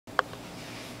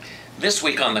This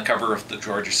week on the cover of the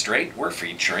Georgia Straight, we're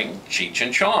featuring Cheech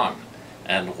and Chong.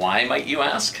 And why, might you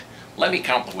ask? Let me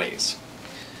count the ways.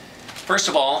 First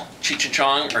of all, Cheech and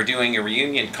Chong are doing a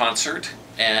reunion concert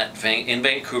in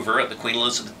Vancouver at the Queen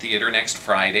Elizabeth Theatre next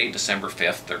Friday, December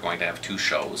 5th. They're going to have 2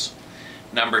 shows.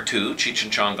 Number 2, Cheech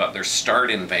and Chong got their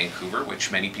start in Vancouver,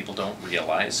 which many people don't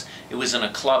realize. It was in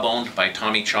a club owned by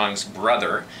Tommy Chong's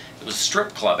brother. It was a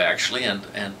strip club, actually,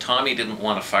 and Tommy didn't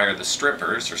want to fire the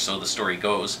strippers, or so the story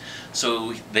goes,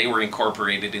 so they were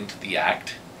incorporated into the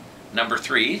act. Number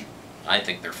 3, I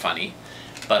think they're funny,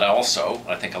 but also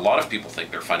I think a lot of people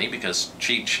think they're funny because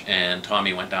Cheech and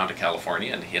Tommy went down to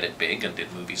California and hit it big and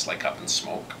did movies like Up in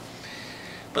Smoke.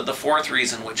 But the 4th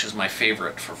reason, which is my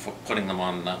favorite for putting them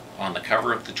on the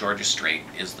cover of the Georgia Straight,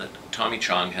 is that Tommy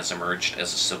Chong has emerged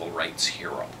as a civil rights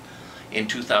hero. In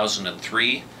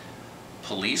 2003,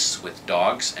 police with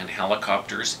dogs and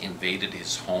helicopters invaded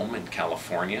his home in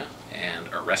California and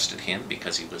arrested him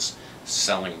because he was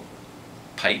selling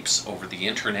pipes over the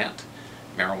internet,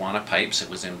 marijuana pipes. It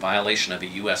was in violation of a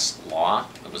U.S. law.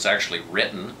 It was actually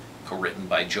co-written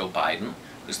by Joe Biden,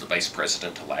 who's the vice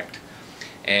president-elect.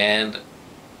 And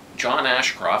John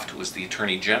Ashcroft, who was the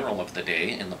Attorney General of the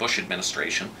day in the Bush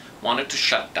administration, wanted to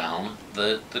shut down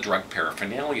the drug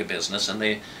paraphernalia business, and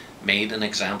they made an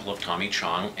example of Tommy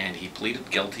Chong, and he pleaded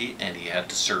guilty, and he had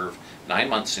to serve 9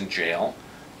 months in jail.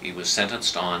 He was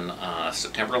sentenced on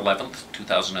September 11th,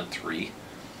 2003,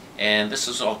 and this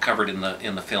is all covered in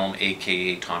the film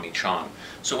AKA Tommy Chong.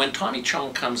 So when Tommy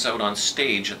Chong comes out on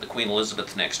stage at the Queen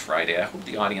Elizabeth next Friday, I hope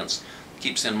the audience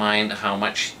keeps in mind how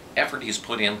much effort he's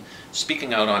put in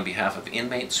speaking out on behalf of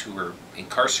inmates who are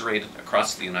incarcerated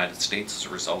across the United States as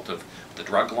a result of the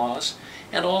drug laws.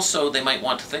 And also they might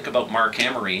want to think about Mark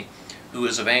Emery, who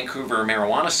is a Vancouver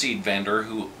marijuana seed vendor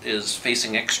who is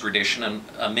facing extradition and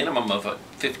a minimum of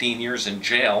 15 years in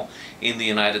jail in the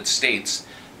United States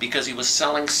because he was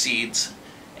selling seeds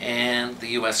and the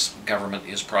US government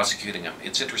is prosecuting him.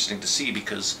 It's interesting to see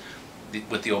because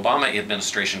with the Obama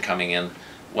administration coming in,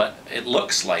 what it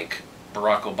looks like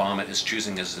Barack Obama is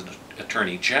choosing as an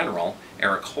Attorney General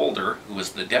Eric Holder, who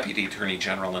was the Deputy Attorney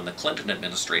General in the Clinton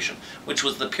administration, which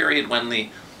was the period when the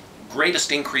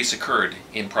greatest increase occurred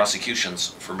in prosecutions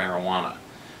for marijuana.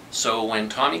 So when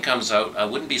Tommy comes out, I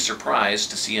wouldn't be surprised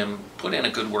to see him put in a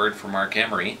good word for Mark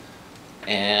Emery,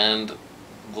 and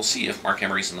we'll see if Mark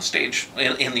Emery's in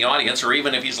the audience, or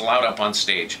even if he's allowed up on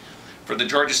stage. For the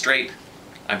Georgia Straight,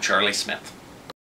 I'm Charlie Smith.